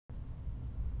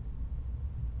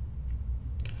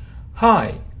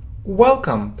Hi,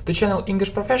 welcome to the channel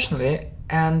English Professionally,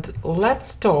 and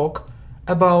let's talk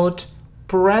about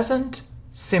present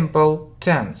simple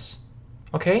tense.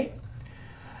 Okay?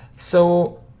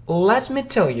 So let me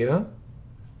tell you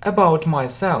about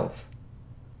myself.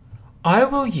 I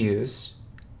will use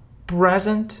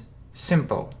present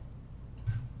simple.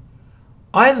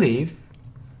 I live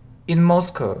in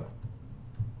Moscow.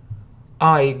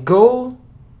 I go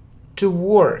to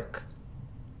work.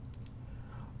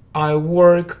 I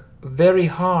work very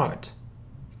hard.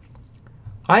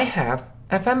 I have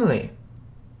a family.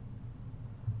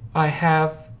 I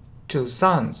have 2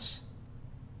 sons.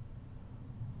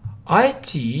 I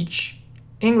teach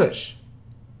English.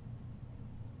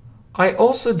 I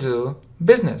also do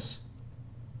business.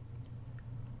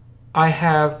 I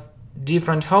have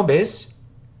different hobbies.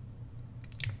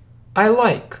 I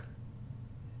like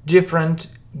different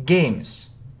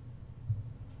games.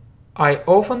 I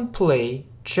often play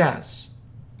chess.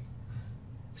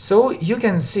 So you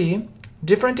can see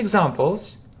different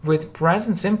examples with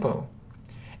present simple.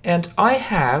 And I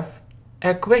have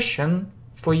a question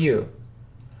for you.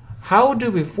 How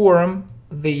do we form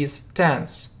these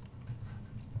tense?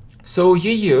 So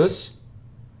you use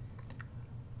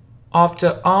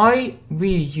after I, we,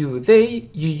 you, they,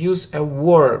 you use a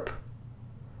verb.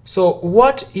 So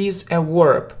what is a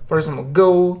verb? For example,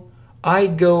 go, I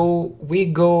go, we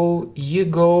go, you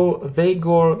go, they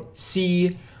go,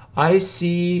 see, I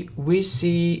see, we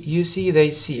see, you see, they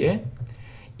see.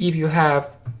 If you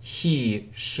have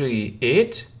he, she,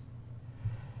 it,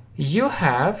 you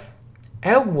have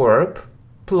a verb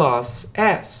plus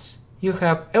s. You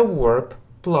have a verb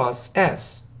plus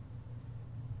s.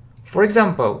 For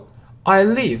example, I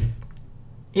live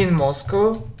in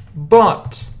Moscow,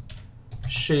 but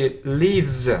she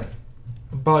lives.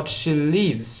 But she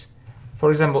lives. For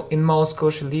example, in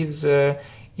Moscow, she lives.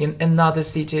 In another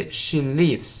city, she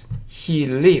lives. He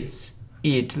lives.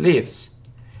 It lives.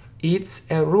 It's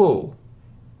a rule.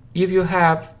 If you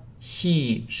have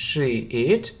he, she,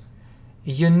 it,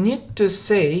 you need to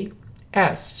say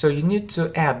s. So you need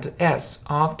to add s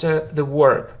after the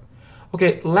verb.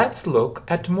 Okay, let's look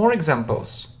at more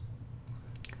examples.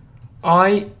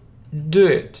 I do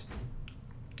it.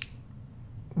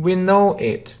 We know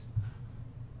it.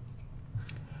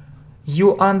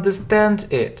 You understand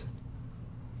it.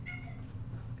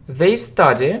 They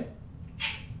study.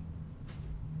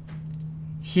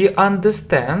 He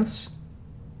understands.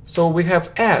 So we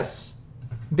have s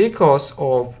because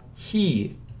of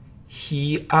he.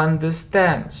 He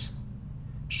understands.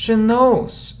 She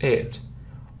knows it.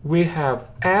 We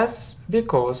have s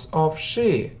because of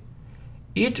she.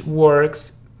 It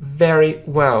works very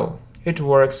well. It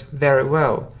works very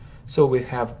well. So we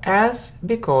have s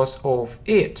because of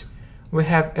it. We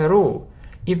have a rule.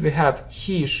 If we have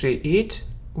he, she, it,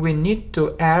 we need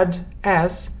to add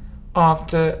s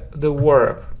after the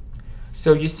verb.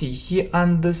 So you see, he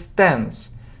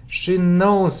understands. She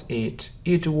knows it.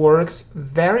 It works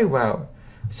very well.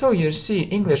 So you see,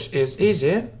 English is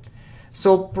easy.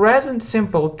 So present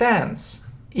simple tense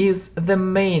is the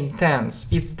main tense.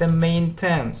 It's the main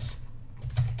tense.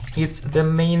 It's the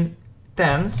main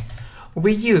tense.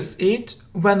 We use it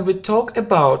when we talk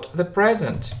about the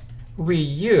present. We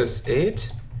use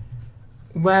it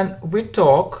when we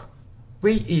talk.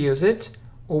 We use it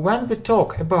when we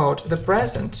talk about the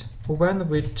present. When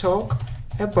we talk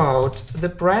about the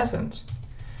present.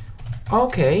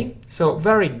 Okay, so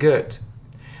very good.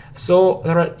 So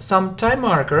there are some time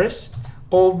markers,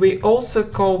 or we also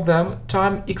call them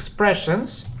time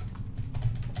expressions.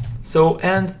 So,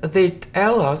 and they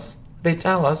tell us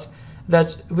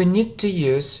that we need to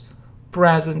use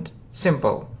present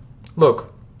simple. Look,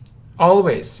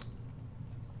 always,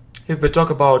 if we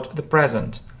talk about the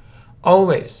present,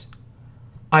 always,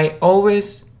 I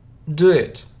always do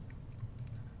it.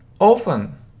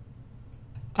 Often,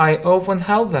 I often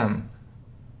help them.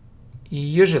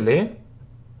 Usually,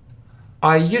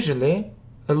 I usually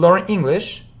learn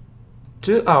English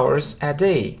 2 hours a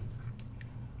day.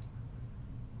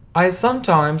 I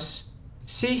sometimes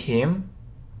see him.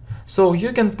 So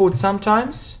you can put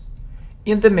sometimes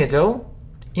in the middle,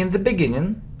 in the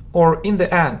beginning, or in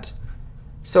the end.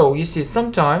 So you see,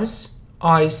 sometimes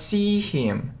I see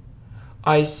him.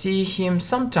 I see him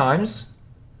sometimes.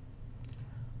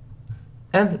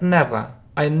 And never.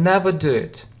 I never do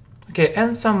it. Okay,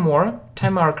 and some more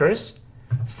time markers.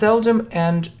 Seldom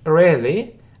and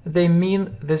rarely, they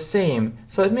mean the same.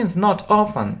 So it means not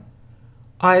often.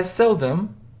 I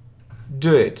seldom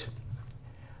do it.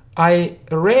 I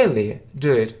rarely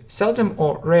do it. Seldom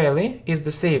or rarely is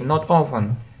the same, not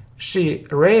often. She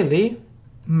rarely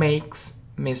makes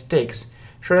mistakes.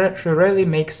 She really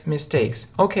makes mistakes.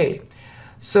 Okay,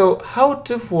 so how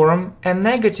to form a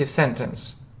negative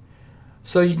sentence?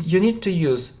 So you need to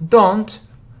use don't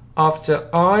after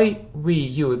I, we,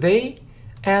 you, they,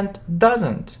 and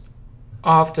doesn't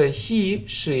after he,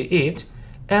 she, it,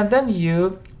 and then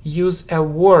you use a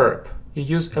verb. You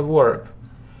use a verb.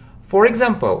 For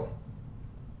example,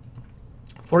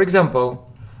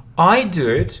 I do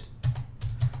it.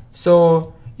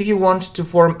 So if you want to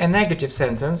form a negative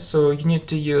sentence, so you need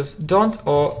to use don't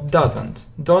or doesn't.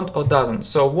 Don't or doesn't.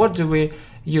 So what do we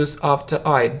use after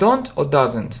I? Don't or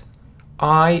doesn't?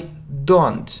 I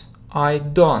don't. I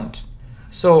don't.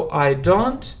 So I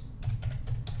don't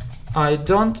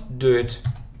do it.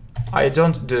 I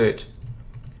don't do it.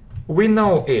 We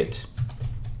know it.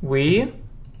 We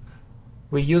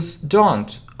use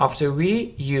don't after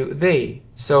we, you, they.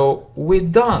 So we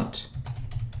don't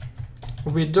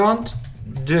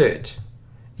do it.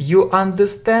 You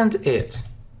understand it.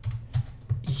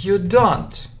 You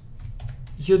don't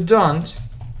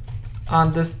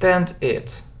understand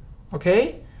it.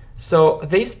 Okay? So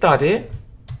they study.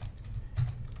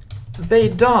 They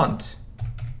don't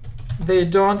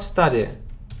study.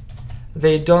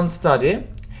 They don't study.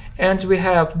 And we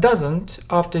have doesn't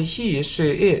after he,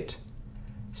 she, it.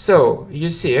 So you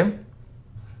see,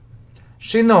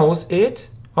 she knows it,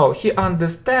 or he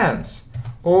understands,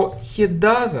 or he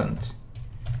doesn't.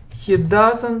 He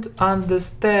doesn't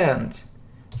understand.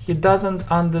 He doesn't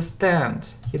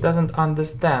understand. He doesn't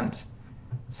understand.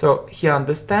 So he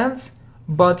understands,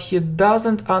 but he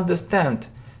doesn't understand.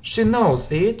 She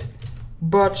knows it,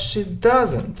 but she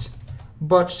doesn't.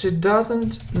 But she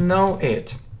doesn't know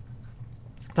it.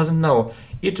 Doesn't know.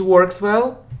 It works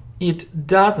well. It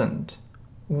doesn't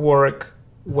work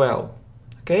well.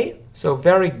 Okay? So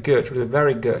very good, really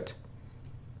very good.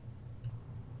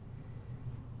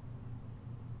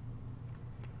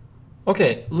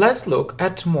 Okay, let's look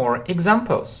at more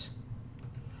examples.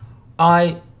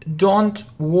 I don't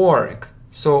work.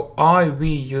 So I, we,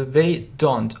 you, they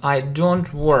don't. I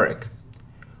don't work.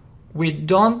 We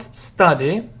don't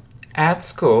study at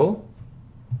school.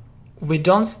 We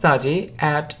don't study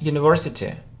at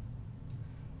university.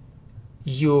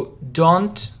 You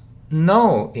don't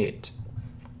know it.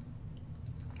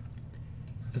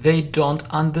 They don't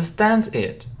understand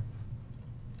it.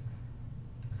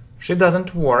 She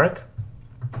doesn't work.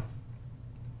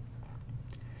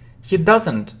 He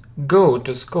doesn't go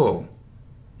to school.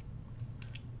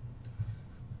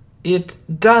 It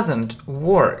doesn't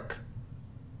work.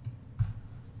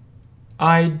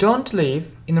 I don't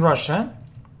live in Russia.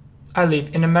 I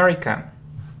live in America.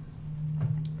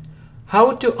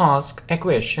 How to ask a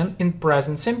question in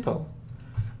present simple?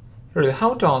 Really,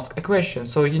 how to ask a question?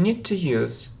 So you need to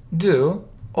use do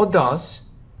or does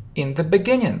in the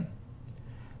beginning.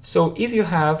 So if you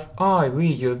have I, we,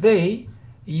 you, they,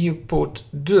 you put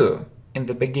do in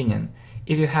the beginning.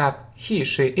 If you have he,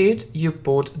 she, it, you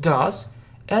put does,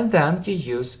 and then you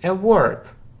use a verb.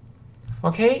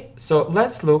 Okay, so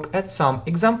let's look at some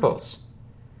examples.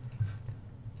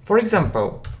 For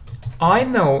example, I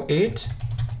know it.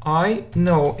 I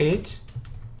know it.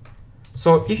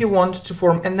 So if you want to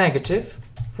form a negative,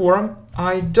 form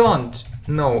I don't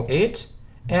know it,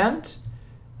 and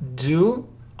do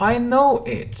I know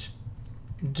it.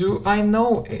 Do I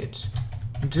know it.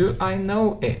 Do I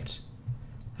know it.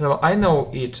 So I know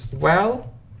it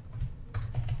well.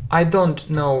 I don't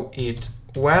know it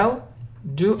well.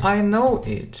 Do I know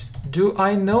it? Do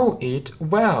I know it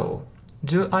well?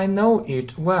 Do I know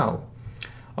it well?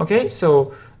 Okay,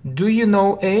 so do you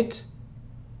know it?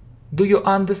 Do you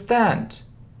understand?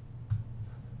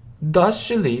 Does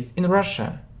she live in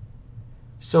Russia?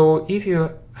 So if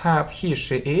you have he,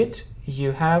 she, it,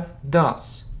 you have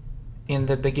does in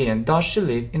the beginning. Does she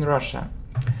live in Russia?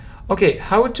 Okay,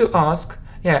 how to ask?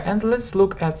 Yeah, and let's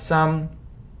look at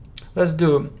let's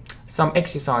do some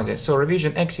exercises, so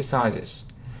revision exercises.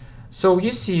 So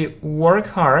you see work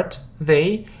hard,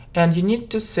 they, and you need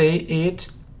to say it,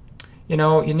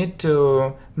 you need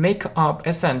to make up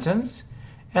a sentence,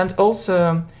 and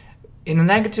also in a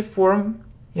negative form,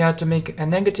 to make a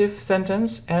negative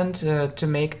sentence and to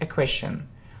make a question.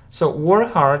 So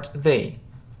work hard, they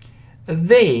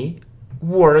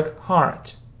work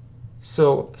hard.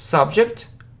 So subject,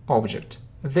 object,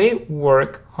 they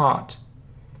work hard.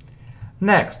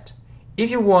 Next, if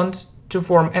you want to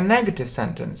form a negative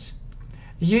sentence,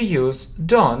 you use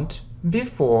don't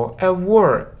before a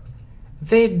verb.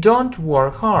 They don't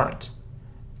work hard,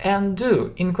 and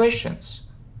do in questions.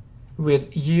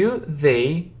 With you,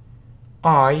 they,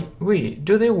 I, we.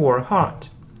 Do they work hard?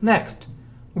 Next,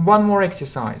 one more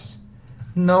exercise.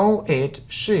 Know it,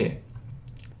 she.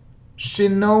 She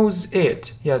knows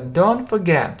it. Yeah, don't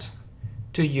forget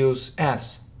to use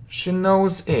S. She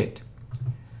knows it.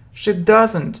 She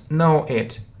doesn't know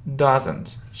it.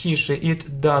 Doesn't. He, she,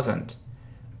 it doesn't.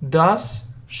 Does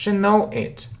she know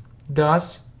it?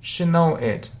 Does she know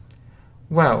it?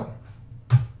 Well,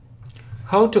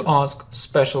 how to ask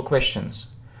special questions?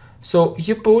 So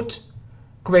you put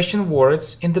question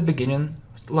words in the beginning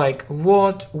like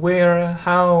what, where,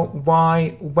 how,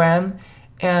 why, when,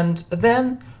 and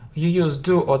then you use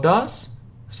do or does,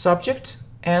 subject,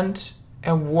 and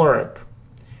a verb.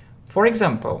 For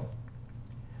example,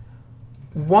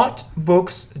 what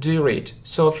books do you read?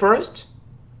 So first,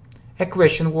 a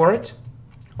question word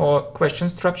or question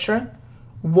structure,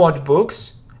 what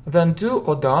books, then do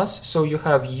or does, so you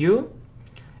have you,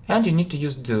 and you need to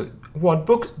use do. What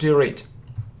book do you read?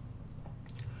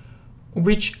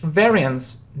 Which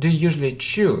variants do you usually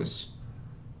choose?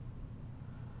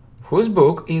 Whose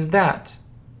book is that?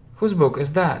 Whose book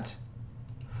is that?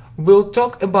 We'll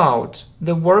talk about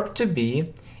the verb to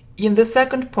be in the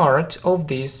second part of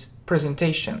this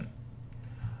presentation.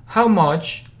 How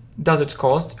much does it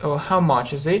cost, or how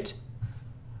much is it?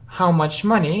 How much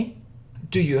money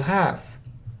do you have?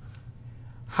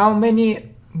 How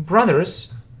many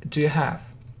brothers do you have?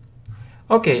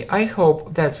 Okay, I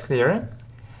hope that's clear.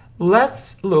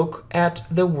 Let's look at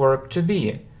the verb to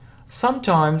be.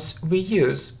 Sometimes we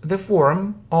use the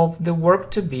form of the verb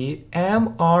to be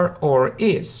am, are, or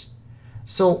is.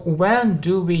 So when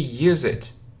do we use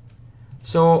it?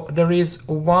 So there is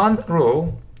one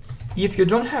rule. If you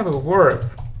don't have a verb,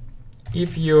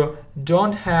 if you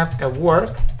don't have a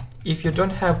verb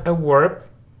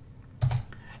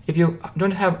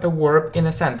in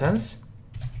a sentence,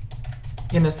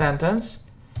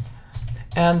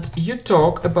 and you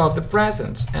talk about the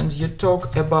present,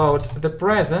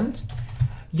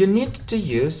 you need to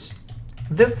use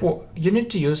the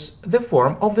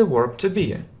form of the verb to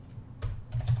be.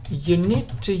 You need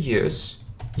to use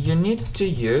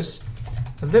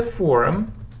the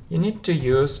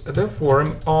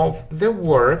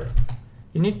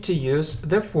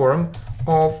form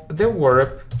of the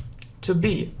verb to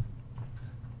be.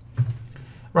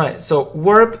 Right, so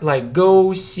verb like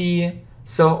go, see,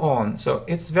 so on. So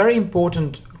it's very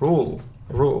important rule.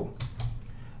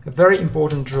 A very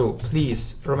important rule.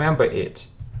 Please remember it.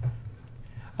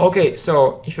 Okay,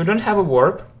 so if you don't have a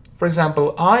verb, for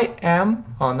example, I am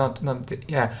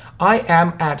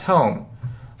at home.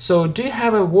 So do you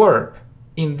have a verb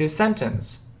in this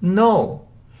sentence? No.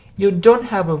 You don't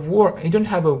have a verb. You don't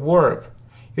have a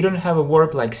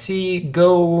verb like see,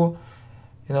 go,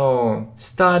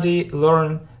 study,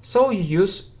 learn. So you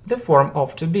use the form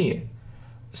of to be.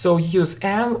 So you use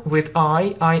am with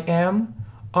I am,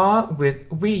 are with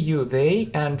we, you, they,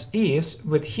 and is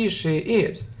with he, she,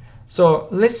 it. So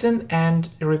listen and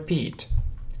repeat.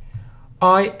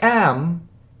 I am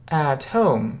at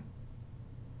home.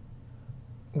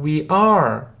 We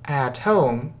are at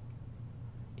home.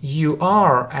 You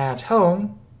are at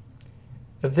home.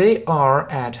 They are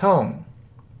at home.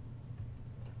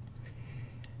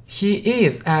 He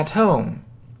is at home.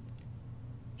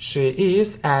 She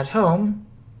is at home.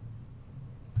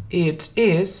 It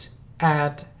is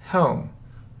at home.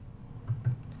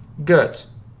 Good.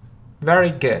 Very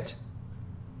good.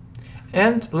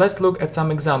 And let's look at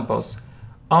some examples.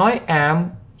 I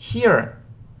am here.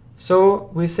 So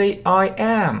we say I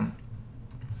am.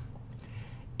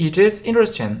 It is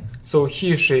interesting. So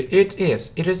he, she, it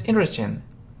is. It is interesting.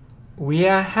 We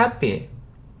are happy.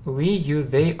 We, you,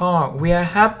 they are. We are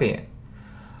happy.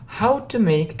 How to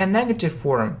make a negative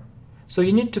form? So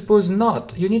you need to put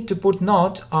not. You need to put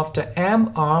not after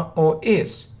am, are, or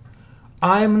is.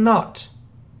 I am not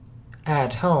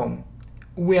at home.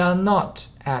 We are not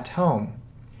at home.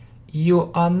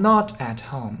 You are not at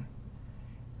home.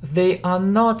 They are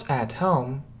not at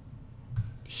home.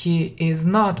 He is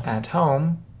not at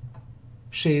home.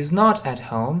 She is not at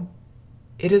home.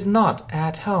 It is not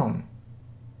at home.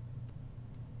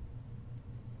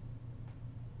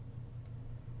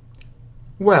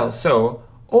 Well, so,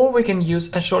 or we can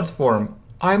use a short form.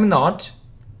 I'm not.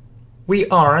 We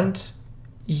aren't.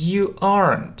 You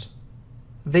aren't.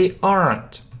 They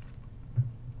aren't.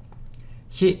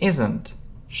 He isn't.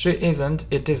 She isn't.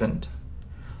 It isn't.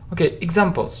 Okay,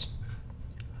 examples.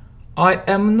 I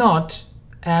am not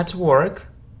at work,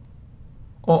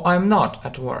 or I'm not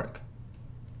at work.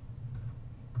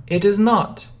 It is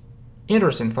not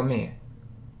interesting for me,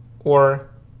 or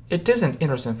it isn't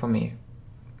interesting for me.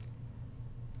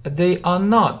 They are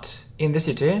not in the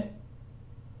city,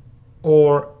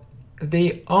 or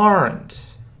they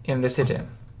aren't in the city.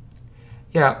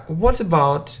 Yeah, what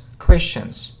about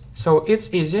questions? So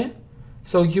it's easy.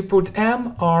 So you put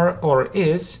am, are, or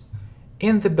is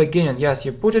in the beginning. Yes,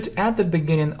 you put it at the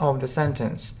beginning of the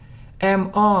sentence.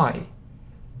 Am I?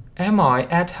 Am I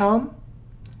at home?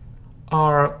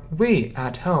 Are we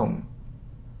at home?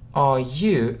 Are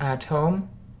you at home?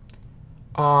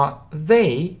 Are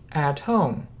they at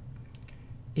home?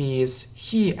 Is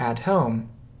he at home?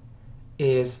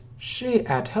 Is she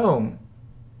at home?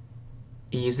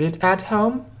 Is it at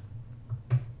home?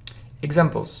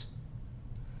 Examples.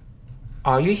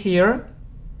 Are you here?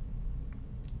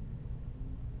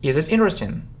 Is it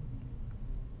interesting?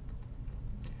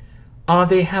 Are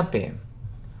they happy?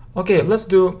 Okay, let's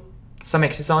do some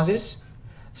exercises.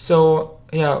 So,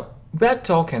 yeah, we're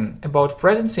talking about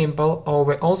present simple, or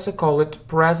we also call it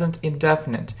present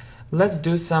indefinite. Let's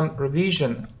do some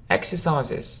revision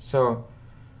exercises. So,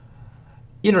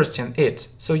 interesting it.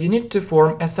 So you need to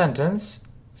form a sentence.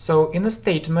 So in a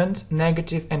statement,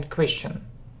 negative and question.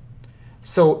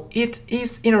 So it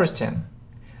is interesting.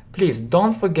 Please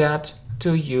don't forget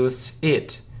to use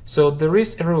it. So there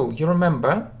is a rule. You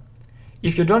remember,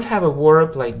 if you don't have a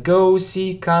verb like go,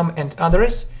 see, come and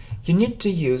others, you need to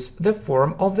use the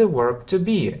form of the verb to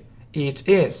be. It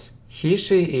is. He,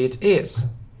 she, it is.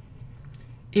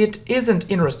 It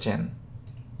isn't interesting.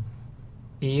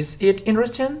 Is it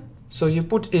interesting? So you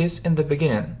put is in the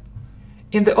beginning.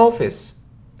 In the office,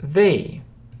 they.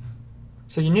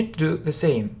 So you need to do the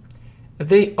same.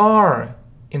 They are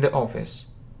in the office.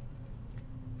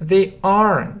 They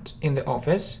aren't in the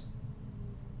office.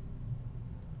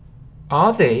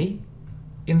 Are they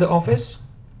in the office?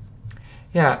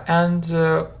 Yeah, and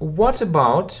what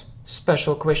about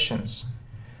special questions?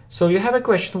 So you have a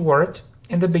question word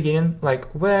in the beginning, like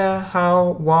where,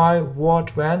 how, why,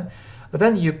 what, when.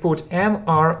 Then you put am,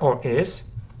 are, or is,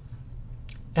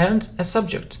 and a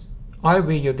subject, I,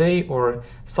 we, you, they, or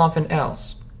something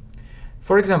else.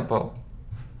 For example,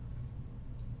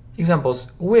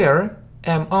 examples, where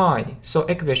am I? So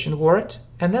a question word,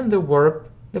 and then the verb,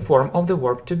 the form of the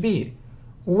verb to be.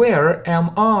 Where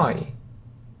am I?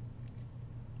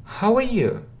 How are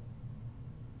you?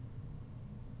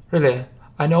 Really,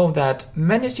 I know that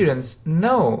many students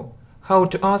know how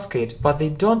to ask it, but they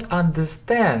don't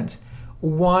understand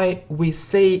why we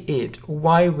say it,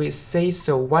 why we say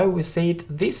so, why we say it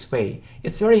this way.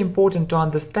 It's very important to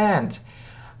understand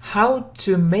how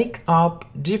to make up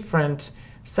different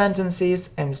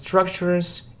sentences and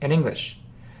structures in English.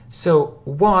 So,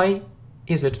 why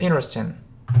is it interesting?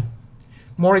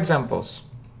 More examples.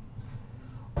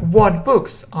 What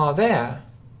books are there?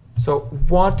 So,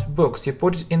 what books? You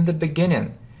put it in the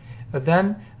beginning.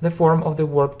 Then the form of the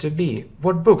verb to be.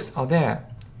 What books are there?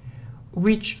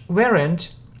 Which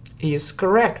variant is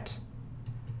correct?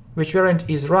 Which variant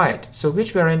is right? So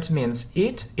which variant means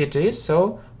it is,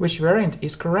 so which variant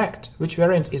is correct? Which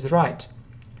variant is right?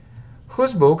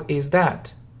 Whose book is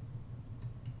that?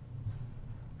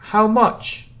 How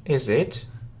much is it?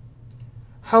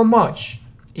 How much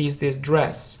is this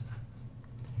dress?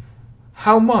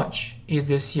 How much is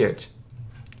this suit?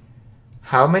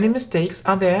 How many mistakes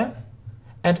are there?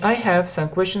 And I have some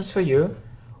questions for you.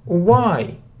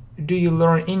 Why do you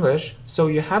learn English? So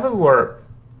you have a verb,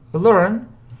 learn,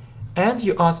 and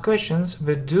you ask questions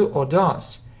with do or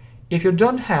does. If you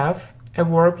don't have a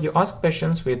verb, you ask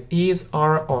questions with is,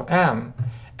 are, or am.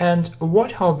 And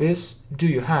what hobbies do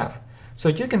you have? So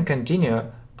you can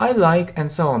continue, I like, and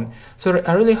so on. So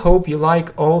I really hope you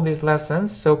like all these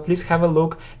lessons. So please have a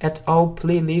look at our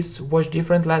playlists, watch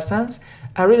different lessons.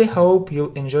 I really hope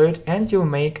you'll enjoy it and you'll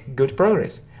make good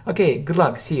progress. Okay, good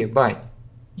luck, see you, bye.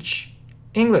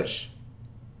 English.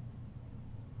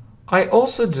 I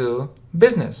also do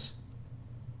business.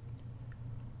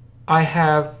 I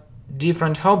have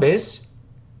different hobbies.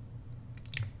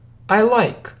 I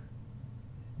like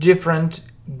different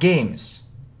games.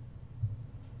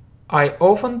 I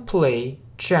often play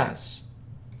chess.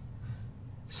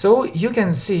 So you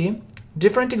can see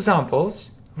different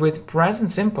examples with present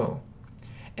simple.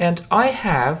 And I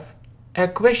have a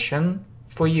question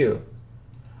for you.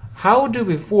 How do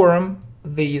we form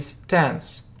these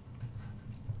tense?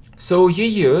 So you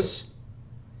use,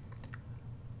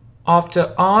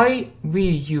 after I, we,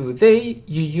 you, they,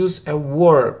 you use a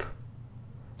verb.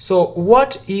 So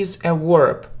what is a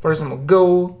verb? For example,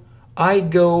 go, I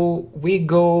go, we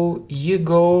go, you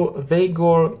go, they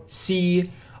go,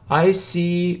 see, I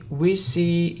see, we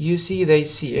see, you see, they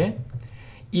see.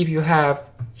 If you have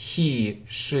he,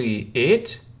 she,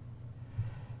 it,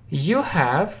 you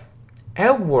have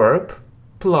a verb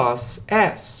plus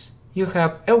s. You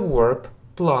have a verb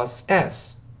plus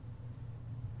s.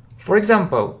 For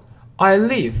example, I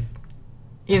live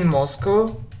in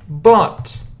Moscow,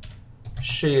 but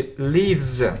she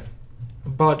lives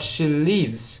but she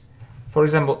lives. For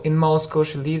example, in Moscow,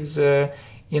 she lives.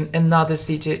 In another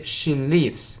city, she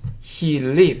lives. He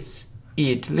lives.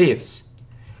 It lives.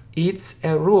 It's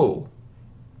a rule.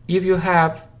 If you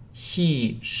have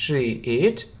he, she,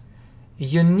 it,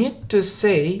 you need to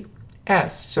say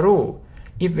s rule.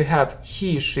 If we have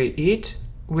he, she, it,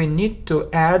 we need to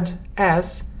add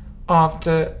s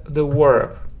after the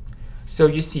verb. So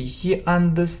you see, he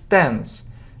understands.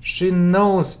 She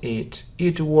knows it.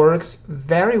 It works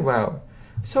very well.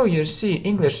 So you see,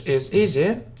 English is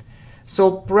easy.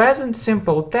 So present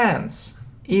simple tense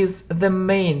is the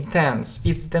main tense.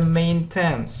 It's the main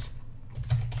tense.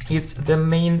 It's the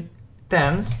main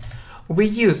tense. We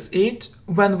use it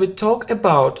when we talk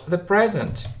about the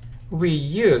present. We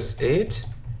use it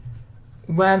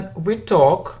when we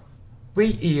talk. We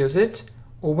use it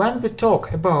when we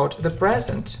talk about the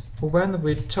present. When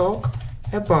we talk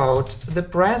about the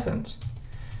present.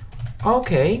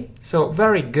 Okay, so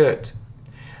very good.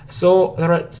 So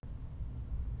there are.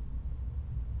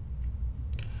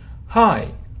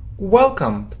 Hi,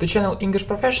 welcome to the channel English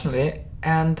Professionally,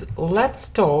 and let's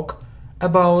talk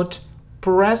about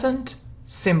present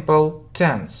simple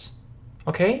tense.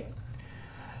 Okay?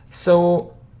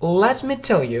 So let me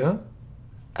tell you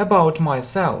about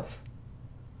myself.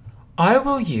 I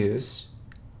will use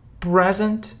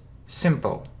present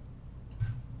simple.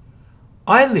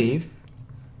 I live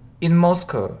in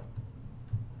Moscow.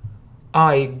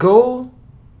 I go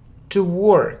to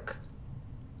work.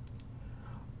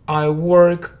 I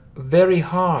work very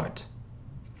hard.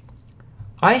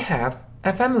 I have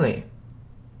a family.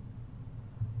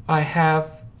 I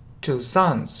have 2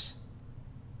 sons.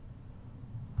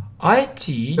 I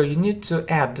teach. So you need to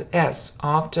add s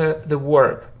after the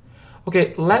verb.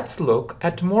 Okay, let's look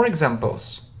at more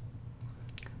examples.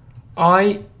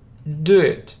 I do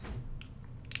it.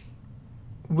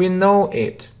 We know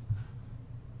it.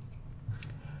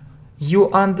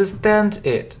 You understand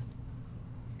it.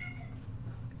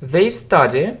 They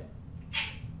study.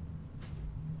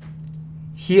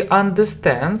 He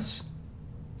understands.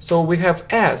 So we have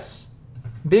s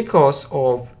because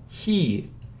of he.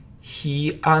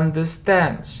 He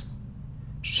understands.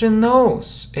 She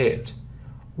knows it.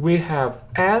 We have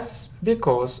s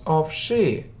because of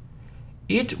she.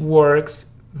 It works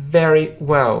very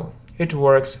well. It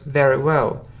works very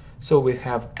well. So we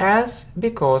have s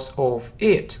because of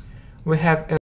it. We have